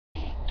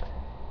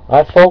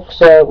Hi folks,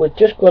 we're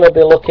just going to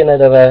be looking at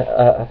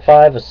a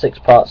 5 or 6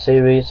 part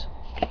series,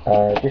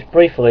 just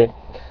briefly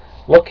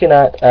looking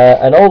at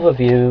an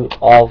overview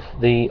of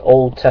the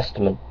Old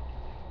Testament.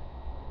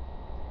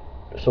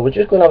 So we're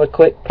just going to have a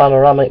quick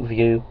panoramic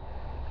view,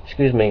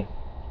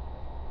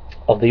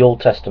 of the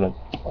Old Testament.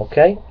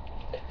 Okay,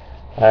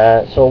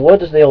 so where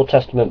does the Old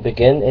Testament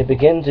begin? It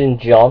begins in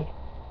John,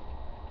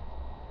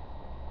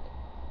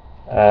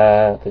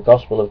 the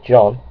Gospel of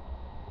John.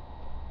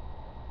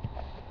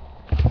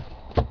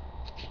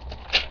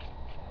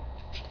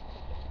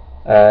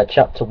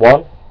 Chapter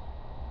 1,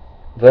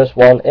 verse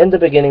 1. In the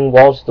beginning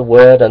was the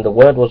Word, and the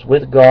Word was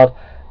with God,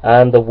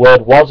 and the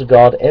Word was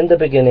God. In the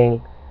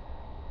beginning,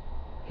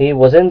 He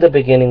was in the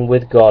beginning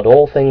with God.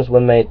 All things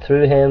were made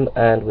through Him,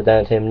 and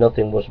without Him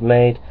nothing was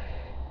made.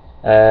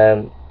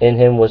 In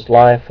Him was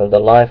life, and the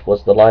life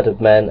was the light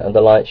of men, and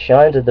the light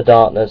shined in the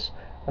darkness,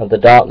 and the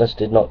darkness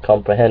did not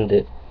comprehend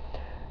it.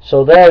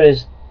 So there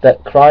is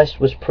that Christ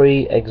was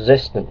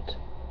pre-existent.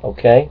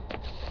 Okay?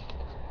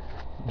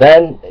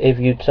 Then if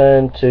you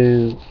turn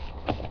to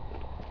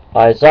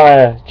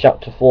Isaiah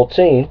chapter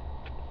 14,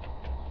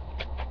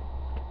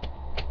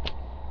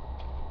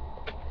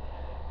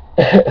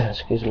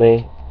 excuse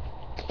me,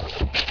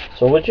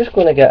 so we're just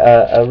going to get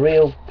a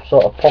real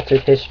sort of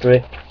potted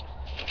history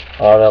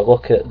or a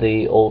look at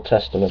the Old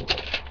Testament.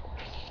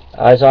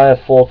 Isaiah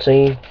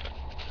 14,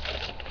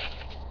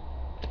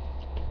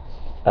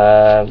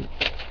 12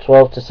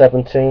 to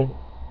 17,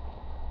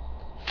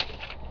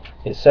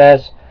 it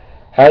says,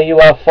 "How you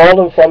are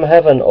fallen from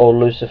heaven, O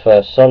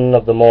Lucifer, son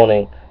of the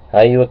morning!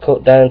 How you are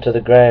cut down to the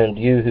ground,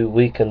 you who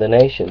weaken the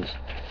nations."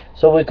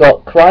 So we've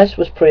got Christ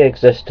was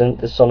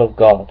pre-existent, the Son of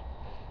God.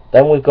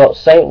 Then we've got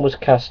Satan was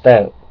cast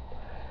out.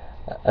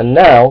 And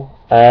now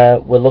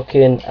we're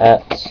looking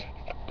at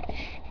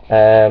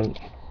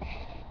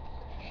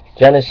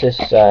Genesis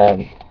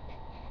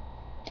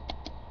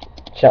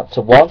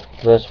chapter 1,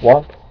 verse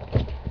 1.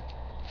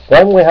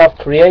 Then we have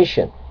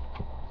creation.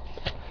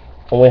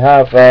 And we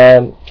have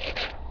the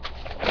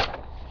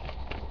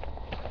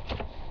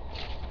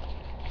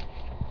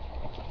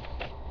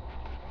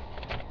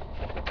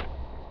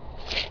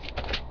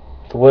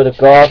Word of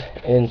God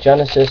in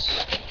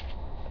Genesis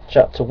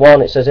chapter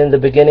 1. It says, "In the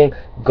beginning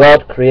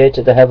God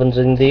created the heavens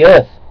and the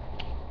earth."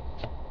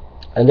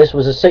 And this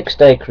was a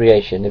 6-day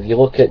creation. If you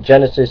look at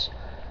Genesis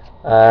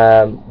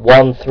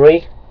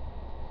 1:3,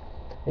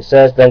 it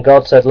says, "Then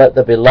God said, let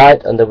there be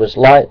light, and there was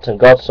light. And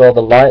God saw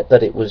the light,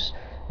 that it was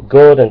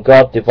good. And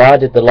God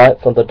divided the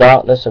light from the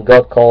darkness. And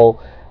God called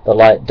the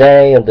light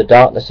day, and the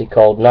darkness He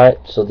called night.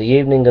 So the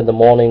evening and the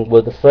morning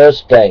were the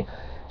first day."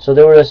 So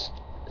there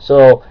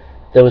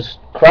was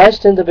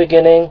Christ in the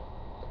beginning,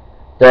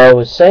 there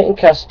was Satan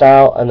cast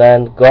out, and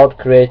then God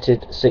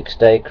created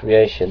 6-day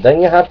creation.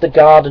 Then you have the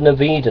Garden of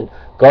Eden.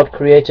 God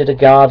created a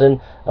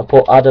garden and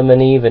put Adam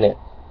and Eve in it.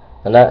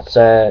 And that's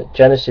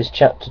Genesis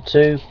chapter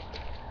 2,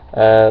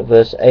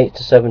 verse 8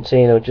 to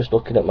 17. I'm just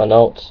looking at my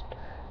notes.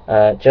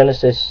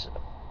 Genesis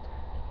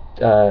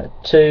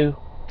 2,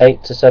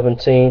 8 to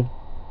 17.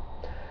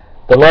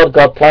 "The Lord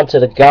God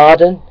planted a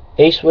garden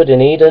eastward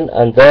in Eden,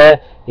 and there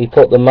He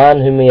put the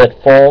man whom He had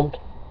formed.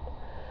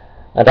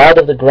 And out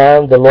of the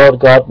ground the Lord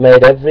God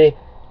made every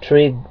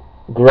tree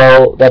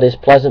grow that is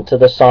pleasant to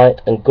the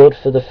sight and good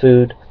for the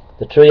food,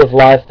 the tree of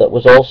life that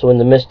was also in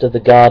the midst of the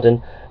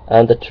garden,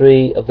 and the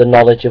tree of the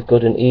knowledge of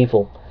good and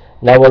evil.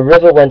 Now a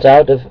river went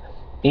out of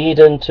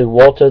Eden to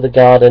water the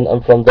garden,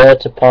 and from there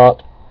to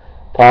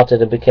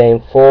parted and became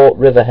 4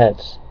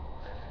 riverheads."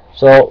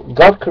 So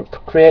God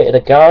created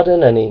a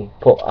garden, and He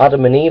put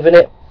Adam and Eve in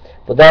it.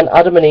 But then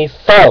Adam and Eve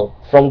fell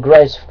from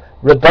grace,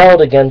 rebelled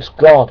against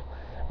God.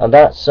 And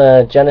that's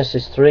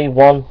Genesis 3,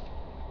 1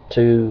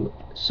 to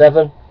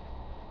 7.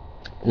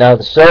 "Now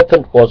the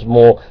serpent was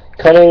more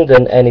cunning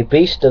than any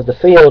beast of the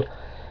field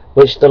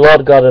which the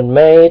Lord God had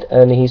made.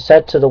 And he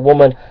said to the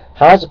woman,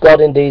 Has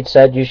God indeed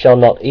said, You shall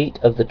not eat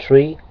of the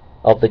tree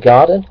of the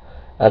garden?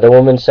 And the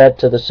woman said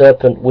to the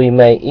serpent, We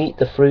may eat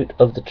the fruit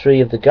of the tree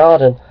of the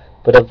garden,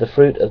 but of the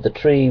fruit of the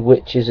tree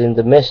which is in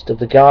the midst of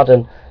the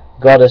garden,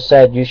 God has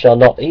said, You shall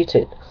not eat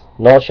it,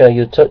 nor shall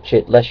you touch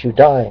it, lest you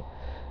die.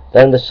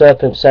 Then the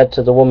serpent said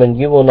to the woman,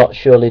 You will not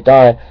surely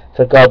die,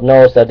 for God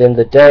knows that in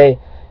the day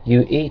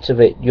you eat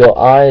of it, your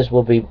eyes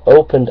will be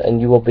opened,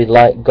 and you will be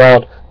like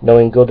God,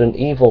 knowing good and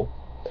evil.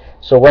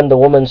 So when the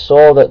woman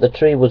saw that the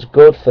tree was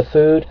good for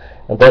food,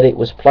 and that it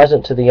was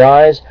pleasant to the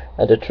eyes,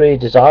 and a tree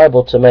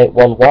desirable to make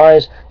one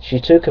wise, she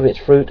took of its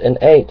fruit and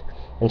ate.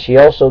 And she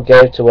also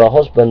gave to her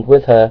husband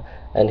with her,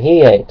 and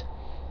he ate.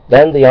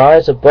 Then the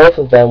eyes of both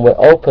of them were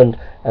opened,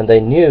 and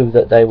they knew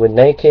that they were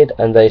naked,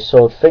 and they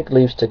sewed fig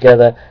leaves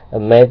together,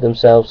 and made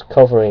themselves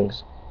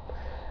coverings.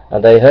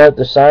 And they heard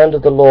the sound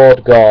of the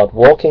Lord God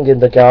walking in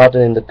the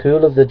garden in the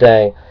cool of the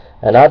day,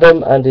 and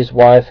Adam and his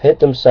wife hid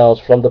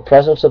themselves from the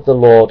presence of the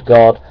Lord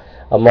God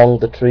among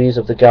the trees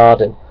of the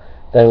garden.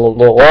 Then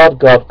the Lord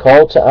God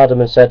called to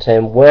Adam and said to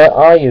him, Where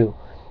are you?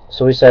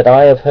 So he said,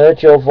 I have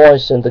heard your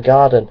voice in the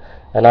garden,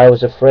 and I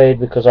was afraid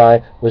because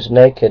I was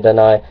naked, and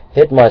I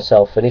hid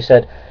myself. And he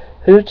said,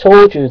 Who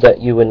told you that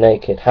you were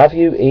naked? Have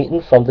you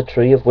eaten from the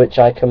tree of which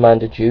I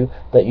commanded you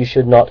that you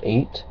should not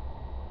eat?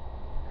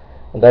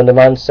 And then the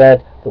man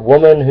said, The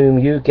woman whom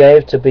you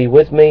gave to be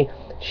with me,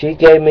 she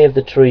gave me of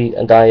the tree,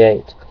 and I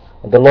ate.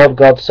 And the Lord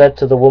God said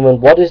to the woman,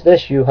 What is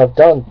this you have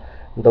done?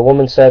 And the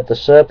woman said, The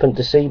serpent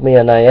deceived me,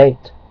 and I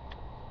ate.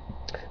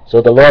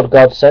 So the Lord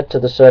God said to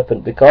the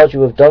serpent, Because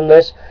you have done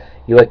this,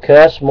 you are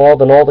cursed more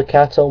than all the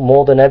cattle,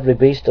 more than every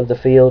beast of the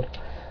field.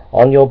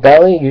 On your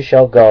belly you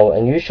shall go,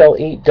 and you shall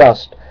eat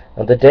dust,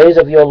 and the days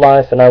of your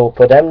life, and I will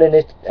put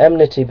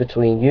enmity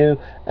between you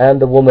and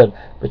the woman,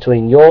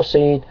 between your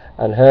seed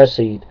and her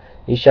seed.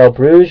 He shall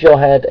bruise your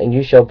head, and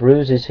you shall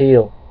bruise his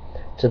heel.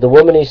 To the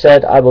woman he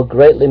said, I will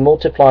greatly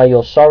multiply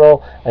your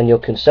sorrow and your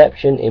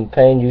conception. In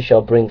pain you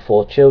shall bring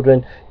forth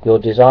children. Your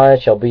desire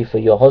shall be for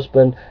your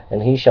husband,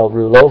 and he shall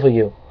rule over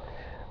you.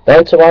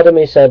 Then to Adam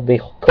he said,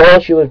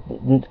 Because you have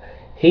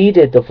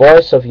heeded the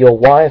voice of your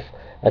wife,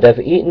 and have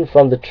eaten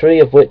from the tree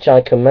of which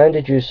I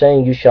commanded you,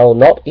 saying, You shall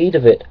not eat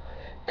of it.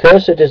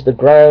 Cursed is the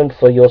ground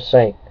for your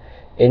sake.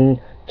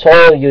 In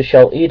toil you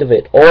shall eat of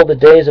it all the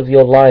days of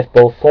your life.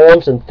 Both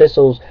thorns and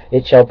thistles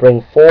it shall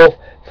bring forth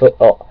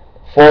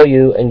for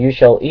you, and you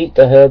shall eat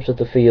the herbs of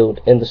the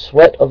field. In the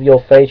sweat of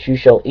your face you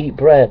shall eat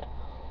bread,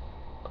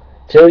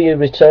 till you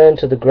return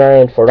to the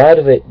ground, for out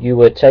of it you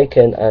were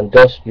taken, and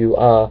dust you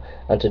are,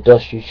 and to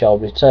dust you shall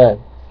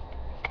return.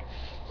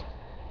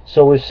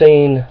 So we've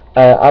seen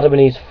Adam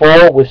and Eve's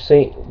fall.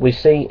 We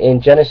see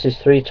in Genesis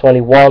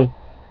 3:21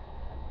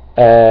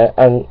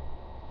 and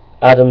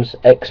Adam's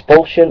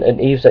expulsion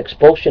and Eve's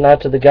expulsion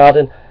out of the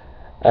garden.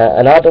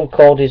 And Adam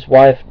called his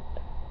wife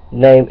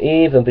name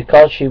Eve, and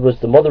because she was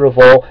the mother of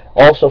all,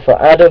 also for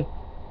Adam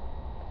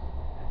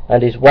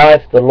and his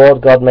wife the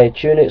Lord God made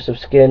tunics of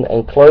skin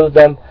and clothed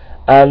them,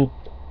 and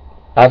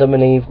Adam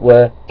and Eve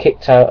were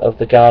kicked out of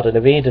the Garden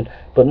of Eden.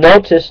 But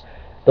notice,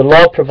 the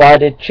Lord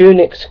provided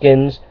tunic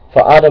skins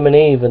for Adam and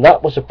Eve, and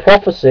that was a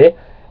prophecy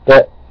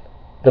that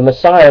the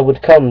Messiah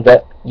would come,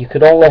 that you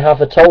could only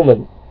have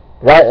atonement.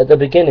 Right at the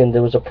beginning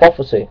there was a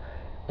prophecy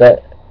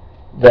that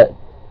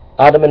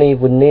Adam and Eve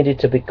would needed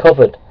to be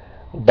covered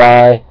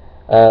by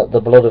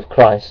the blood of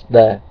Christ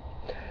there.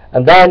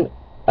 And then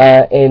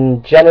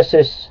in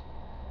Genesis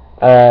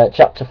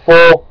chapter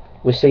 4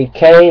 we see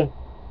Cain,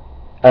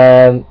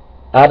 Adam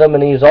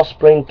and Eve's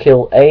offspring,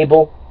 kill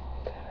Abel.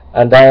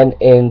 And then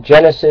in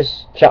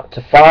Genesis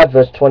chapter 5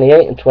 verse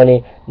 28 and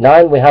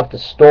 29 we have the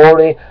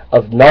story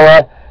of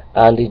Noah,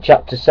 and in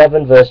chapter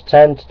 7 verse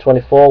 10 to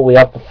 24 we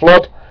have the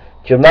flood.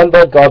 Do you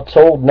remember God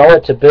told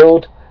Noah to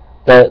build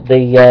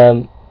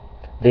the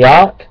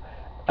ark,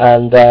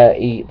 and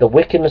the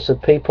wickedness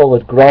of people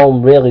had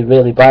grown really,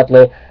 really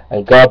badly,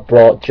 and God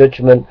brought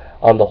judgment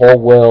on the whole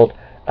world,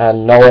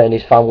 and Noah and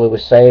his family were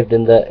saved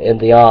in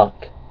the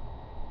ark.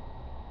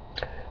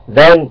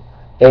 Then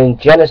in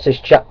Genesis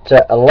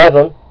chapter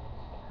 11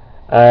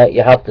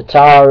 you have the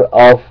Tower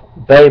of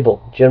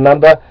Babel. Do you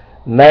remember?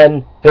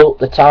 Men built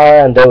the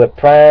tower, and they were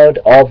proud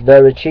of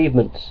their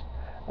achievements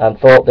and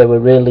thought they were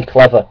really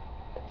clever,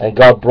 and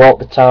God brought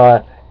the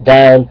tower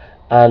down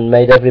and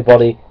made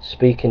everybody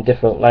speak in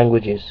different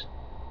languages.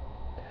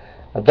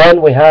 And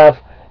then we have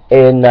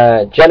in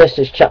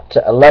Genesis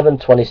chapter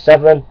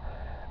 11:27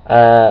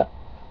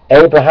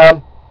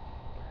 Abraham,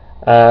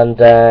 and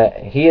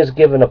he is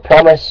given a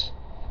promise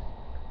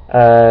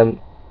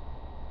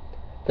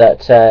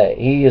that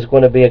he is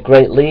going to be a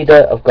great leader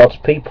of God's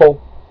people.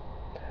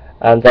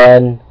 And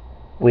then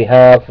we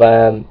have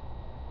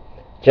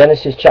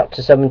Genesis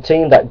chapter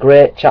 17, that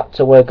great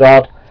chapter where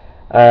God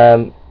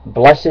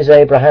blesses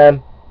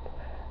Abraham.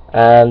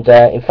 And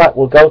in fact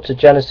we'll go to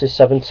Genesis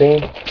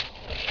 17.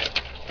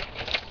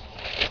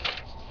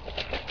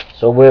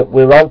 So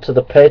we're on to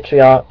the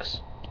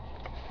patriarchs.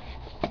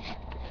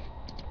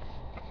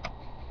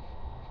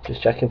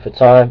 Just checking for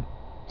time.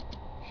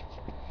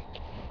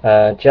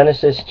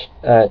 Genesis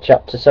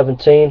chapter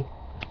 17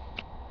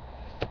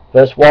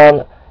 verse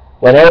 1.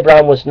 When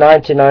Abraham was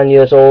 99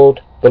 years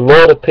old, the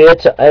Lord appeared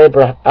to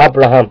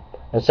Abraham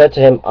and said to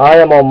him, I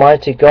am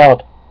Almighty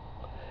God.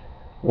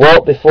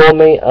 Walk before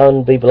me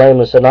and be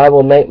blameless, and I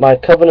will make my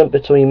covenant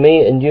between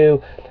me and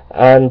you,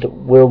 and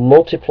will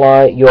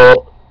multiply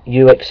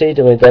you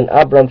exceedingly. Then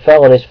Abraham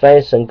fell on his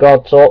face, and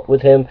God talked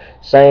with him,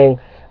 saying,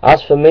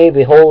 As for me,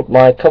 behold,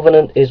 my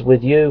covenant is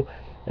with you,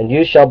 and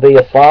you shall be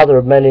a father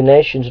of many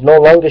nations. No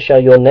longer shall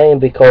your name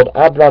be called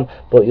Abram,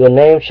 but your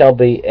name shall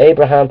be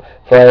Abraham,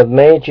 for I have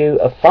made you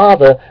a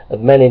father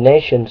of many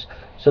nations.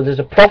 So there's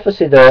a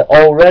prophecy there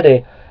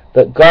already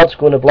that God's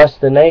going to bless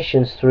the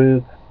nations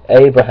through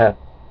Abraham.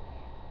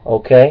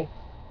 Okay?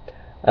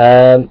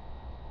 And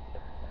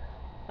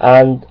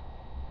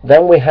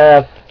then we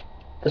have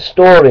the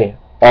story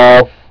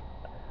of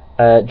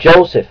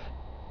Joseph.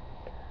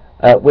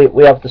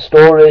 We have the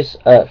stories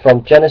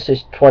from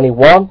Genesis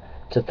 21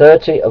 to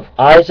 30 of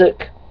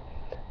Isaac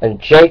and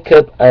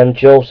Jacob and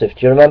Joseph.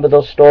 Do you remember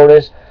those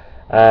stories?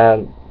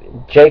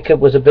 Jacob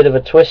was a bit of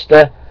a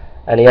twister,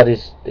 and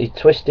he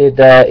twisted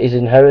his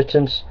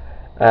inheritance.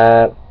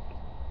 And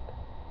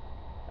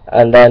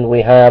then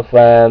we have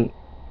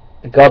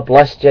God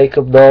blessed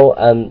Jacob though,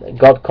 and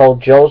God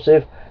called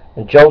Joseph,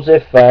 and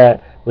Joseph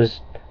had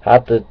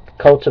the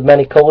coat of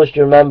many colours, do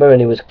you remember?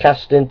 And he was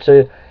cast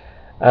into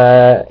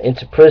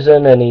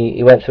prison, and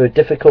he went through a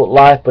difficult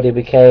life, but he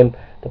became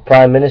the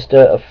prime minister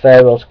of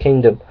Pharaoh's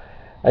kingdom.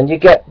 And you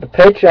get the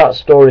patriarch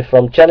story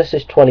from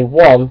Genesis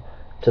 21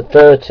 to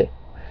 30.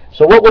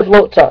 So what we've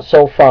looked at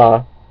so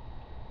far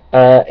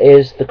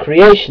is the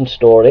creation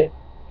story,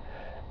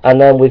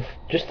 and then we've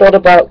just thought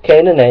about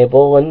Cain and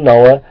Abel and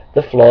Noah,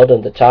 the flood,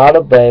 and the Tower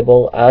of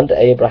Babel and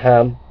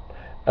Abraham,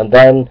 and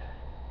then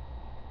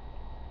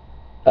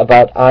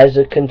about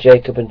Isaac and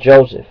Jacob and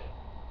Joseph.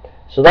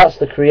 So that's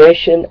the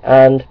creation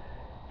and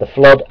the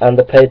flood and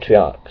the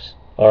patriarchs.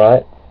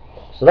 Alright,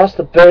 so that's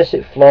the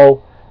basic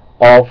flow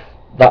of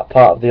that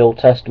part of the Old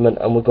Testament,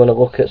 and we're going to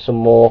look at some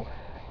more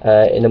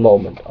in a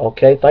moment.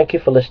 Okay, thank you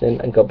for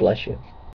listening, and God bless you.